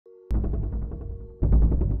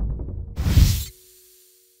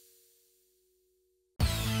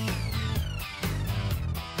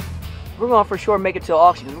We're going to for sure make it to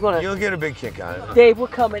auction. You'll get a big kick on it. Dave, we're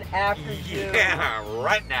coming after you. Yeah,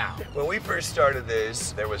 right now. When we first started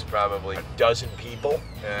this, there was probably a dozen people,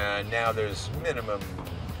 and now there's minimum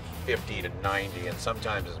 50 to 90, and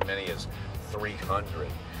sometimes as many as 300.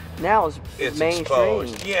 Now it's mainstream.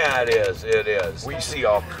 Exposed. Yeah, it is. It is. We see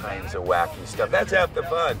all kinds of wacky stuff. That's half the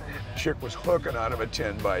fun. Chick was hooking out of a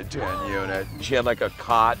 10 by 10 unit. She had like a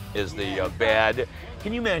cot as the bed.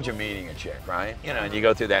 Can you imagine meeting a chick, right? You know, and you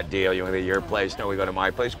go through that deal. You want to go to your place? No, we go to my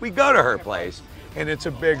place. We go to her place, and it's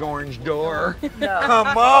a big orange door. No.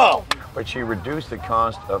 Come on. But she reduced the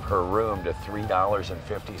cost of her room to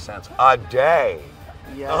 $3.50 a day.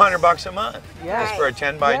 Yes. $100 a month. Yes. That's for a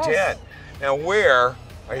 10 by 10. Yes. Now, where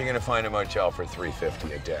are you going to find a motel for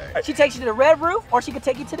 $3.50 a day? She takes you to the Red Roof, or she could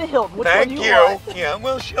take you to the Hilton. Which Thank one do you. want? Yeah,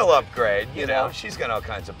 well, she'll upgrade. You know, she's got all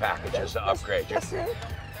kinds of packages to upgrade you. That's it.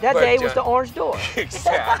 That But, day was the orange door.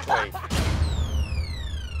 Exactly.